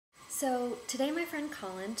So today my friend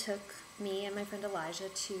Colin took me and my friend Elijah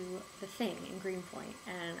to The Thing in Greenpoint,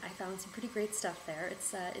 and I found some pretty great stuff there.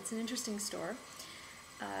 It's an interesting store.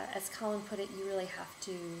 As Colin put it, you really have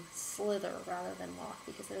to slither rather than walk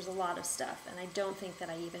because there's a lot of stuff, and I don't think that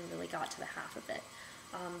I even really got to the half of it.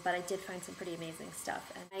 But I did find some pretty amazing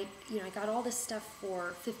stuff, and I got all this stuff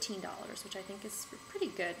for $15, which I think is pretty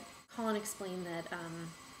good. Colin explained that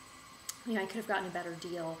I could have gotten a better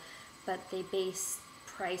deal, but they base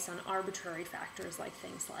price on arbitrary factors like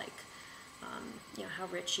things like how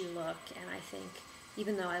rich you look, and I think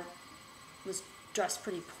even though I was dressed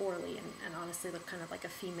pretty poorly and honestly looked kind of like a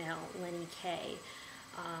female Lenny Kaye,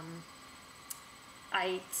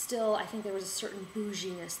 I think there was a certain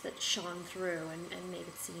bouginess that shone through and made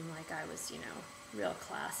it seem like I was, real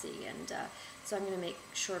classy, and so I'm going to make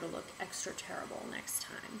sure to look extra terrible next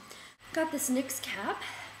time. Got this NYX cap,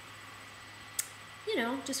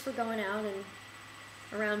 just for going out and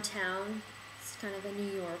around town. It's kind of a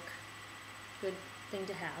New York good thing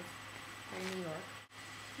to have in New York.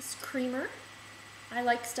 This creamer, I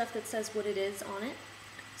like stuff that says what it is on it,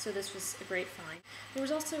 so this was a great find. There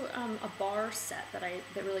was also a bar set that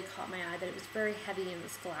really caught my eye, that it was very heavy in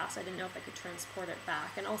this glass. I didn't know if I could transport it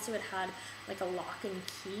back, and also it had like a lock and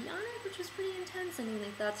key on it, which was pretty intense. I mean,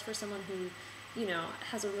 like, that's for someone who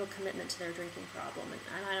has a real commitment to their drinking problem,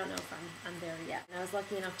 and I don't know if I'm there yet. And I was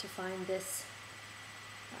lucky enough to find this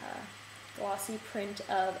glossy print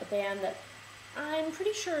of a band that I'm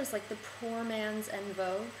pretty sure is like the poor man's En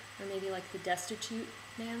Vogue, or maybe like the destitute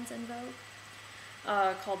man's En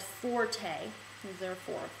Vogue, called Forte. There are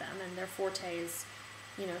 4 of them, and their forte is,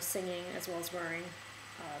 singing as well as wearing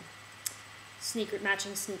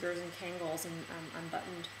matching sneakers and Kangol and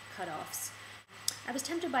unbuttoned cutoffs. I was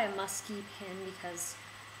tempted by a Muskie pin because,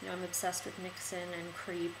 I'm obsessed with Nixon and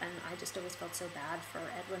Creep, and I just always felt so bad for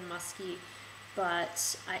Edwin Muskie,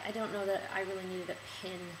 but I don't know that I really needed a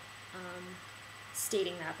pin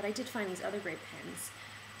stating that, but I did find these other great pins.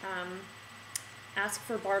 Ask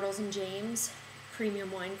for Bartles and James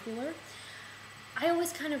premium wine cooler. I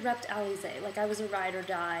always kind of repped Alizé, like I was a ride or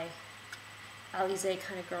die Alizé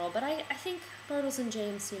kind of girl, but I think Bartles and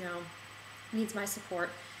James, needs my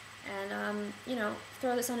support. And,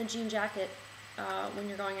 throw this on a jean jacket when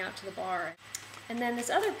you're going out to the bar. And then this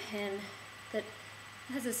other pin that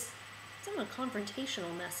has this somewhat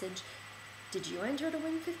confrontational message: did you enter to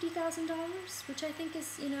win $50,000? Which I think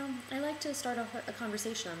is, I like to start a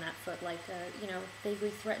conversation on that foot, like,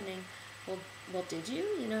 vaguely threatening. Well, did you?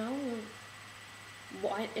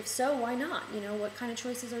 Why? If so, why not? What kind of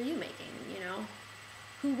choices are you making?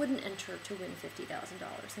 Who wouldn't enter to win $50,000?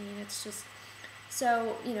 I mean, it's just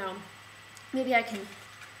so, maybe I can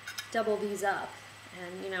double these up,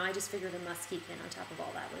 and I just figured a Muskie pin on top of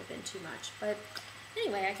all that would have been too much. But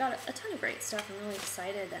anyway, I got a ton of great stuff. I'm really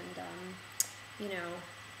excited, and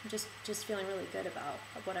just feeling really good about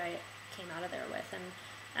what I came out of there with.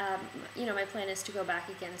 And my plan is to go back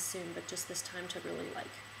again soon, but just this time to really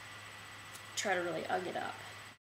try to really ugg it up.